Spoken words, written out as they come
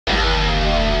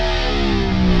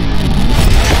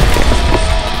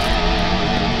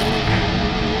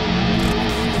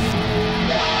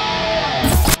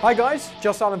Hi guys,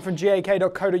 Joss Allen from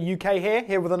GAK.co.uk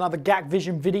here with another GAK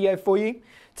Vision video for you.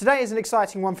 Today is an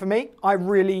exciting one for me. I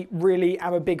really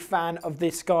am a big fan of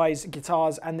this guy's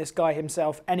guitars and this guy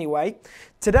himself anyway.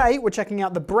 Today we're checking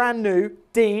out the brand new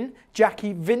Dean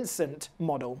Jacky Vincent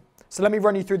model. So let me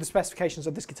run you through the specifications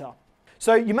of this guitar.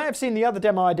 So you may have seen the other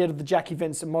demo I did of the Jacky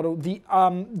Vincent model,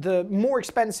 the more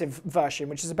expensive version,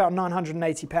 which is about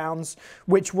 £980,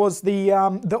 which was the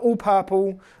all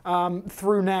purple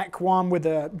through neck one with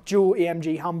a dual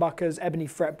EMG humbuckers, ebony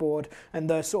fretboard, and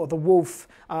the sort of the wolf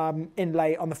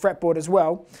inlay on the fretboard as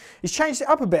well. He's changed it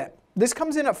up a bit. This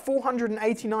comes in at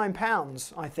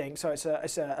 £489, I think, so it's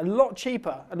a lot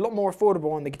cheaper, a lot more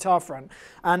affordable on the guitar front.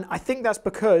 And I think that's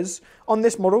because on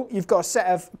this model you've got a set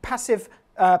of passive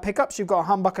pickups. You've got a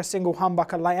humbucker, single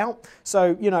humbucker layout,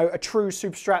 so you know, a true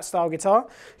super strat style guitar.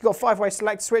 You've got a 5-way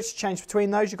select switch to change between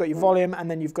those. You've got your volume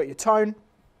and then you've got your tone.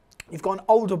 You've got an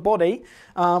older body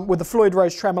with the Floyd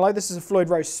Rose tremolo. This is a Floyd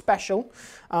Rose special.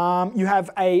 You have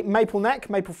a maple neck,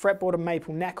 maple fretboard and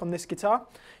maple neck on this guitar.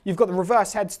 You've got the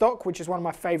reverse headstock, which is one of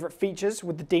my favourite features,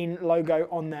 with the Dean logo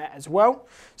on there as well.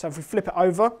 So if we flip it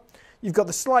over, you've got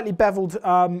the slightly beveled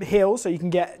heel, so you can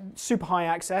get super high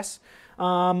access.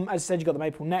 As I said, you've got the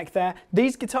maple neck there.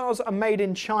 These guitars are made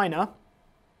in China.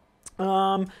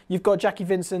 You've got Jacky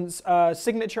Vincent's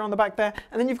signature on the back there,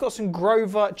 and then you've got some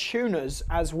Grover tuners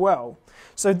as well.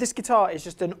 So this guitar is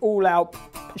just an all-out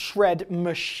shred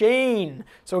machine.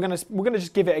 So we're gonna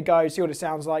just give it a go, see what it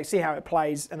sounds like, see how it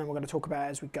plays, and then we're gonna talk about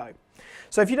it as we go.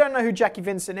 So if you don't know who Jacky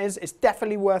Vincent is, it's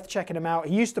definitely worth checking him out.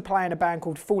 He used to play in a band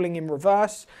called Falling in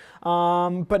Reverse,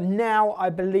 but now I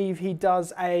believe he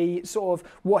does a sort of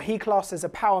what he classes as a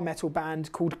power metal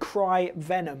band called Cry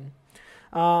Venom.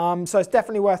 So it's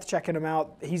definitely worth checking him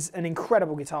out. He's an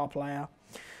incredible guitar player.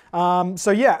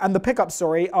 So yeah, and the pickups,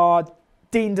 sorry, are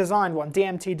Dean designed one,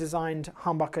 DMT designed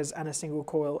humbuckers and a single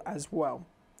coil as well.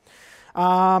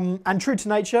 And true to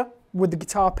nature, with the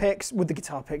guitar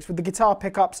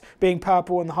pickups being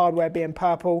purple and the hardware being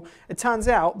purple, it turns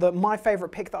out that my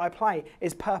favourite pick that I play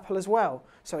is purple as well.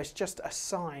 So it's just a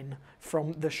sign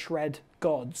from the shred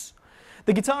gods.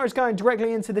 The guitar is going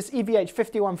directly into this EVH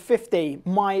 5150,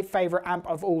 my favourite amp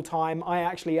of all time. I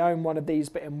actually own one of these,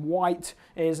 but in white.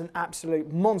 It is an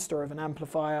absolute monster of an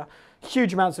amplifier.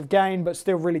 Huge amounts of gain, but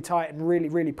still really tight and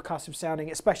really percussive sounding,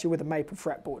 especially with a maple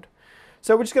fretboard.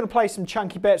 So we're just going to play some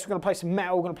chunky bits, we're going to play some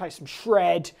metal, we're going to play some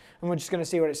shred, and we're just going to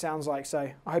see what it sounds like.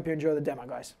 So I hope you enjoy the demo,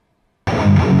 guys.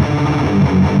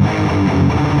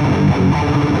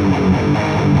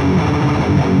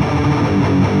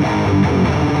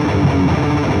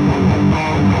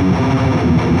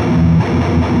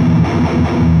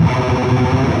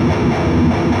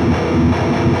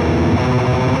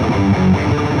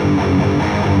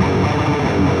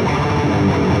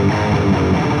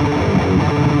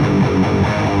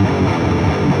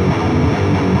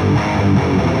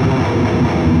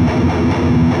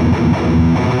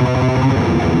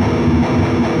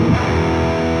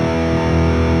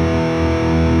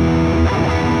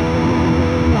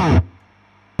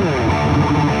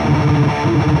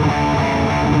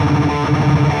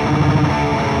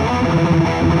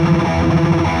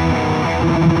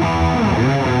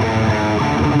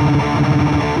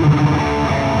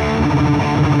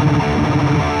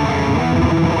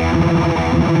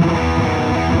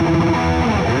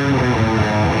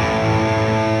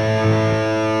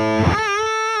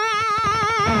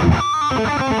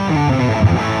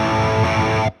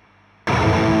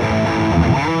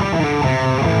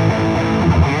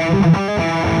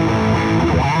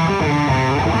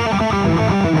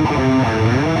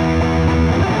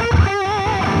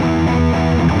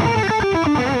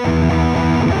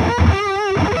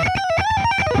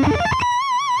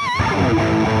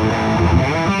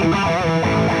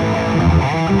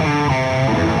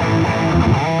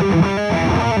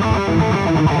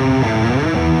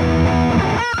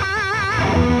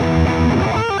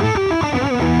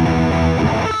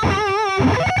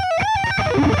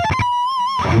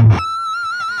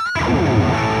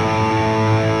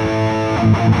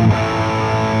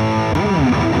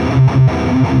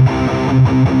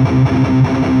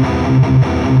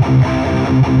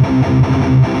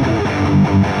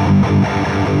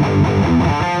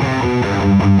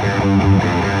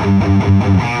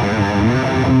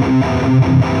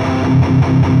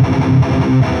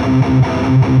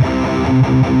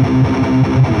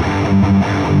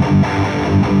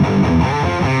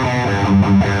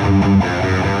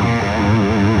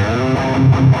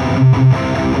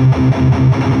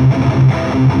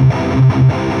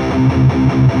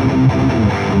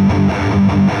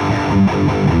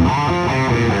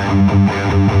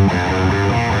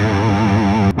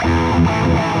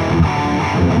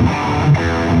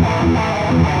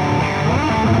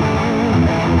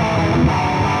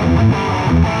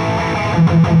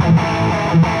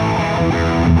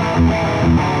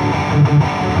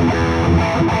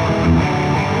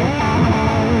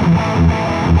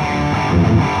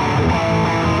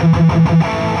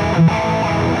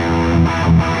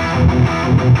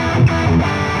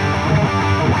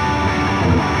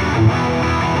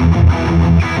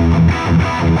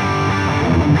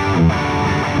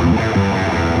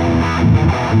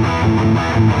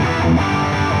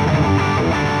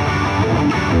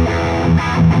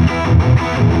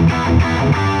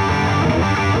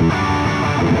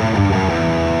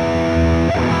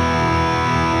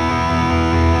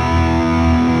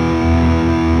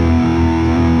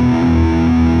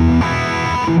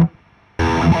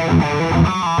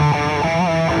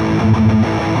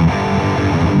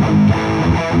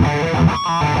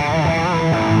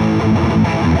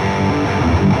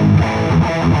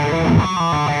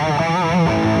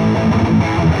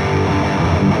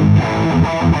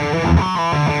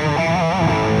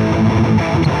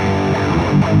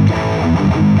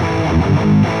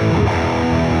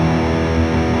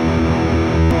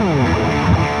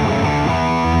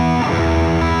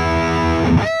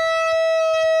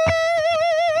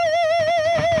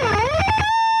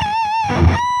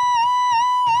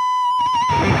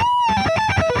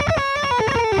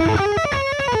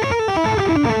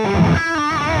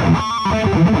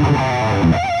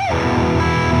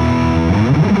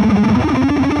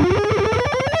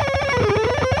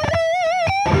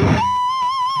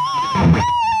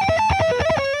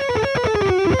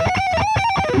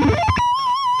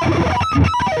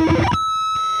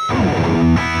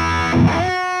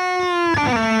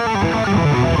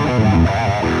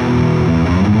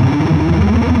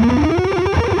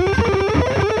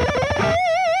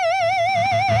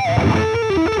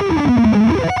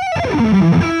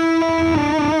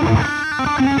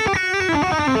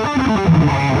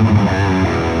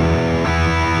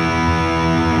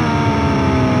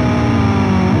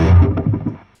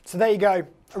 So there you go,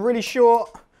 a really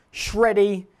short,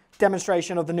 shreddy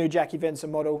demonstration of the new Jacky Vincent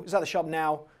model. It's at the shop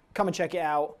now. Come and check it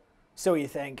out. See what you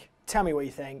think. Tell me what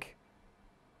you think.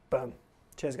 Boom.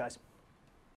 Cheers, guys.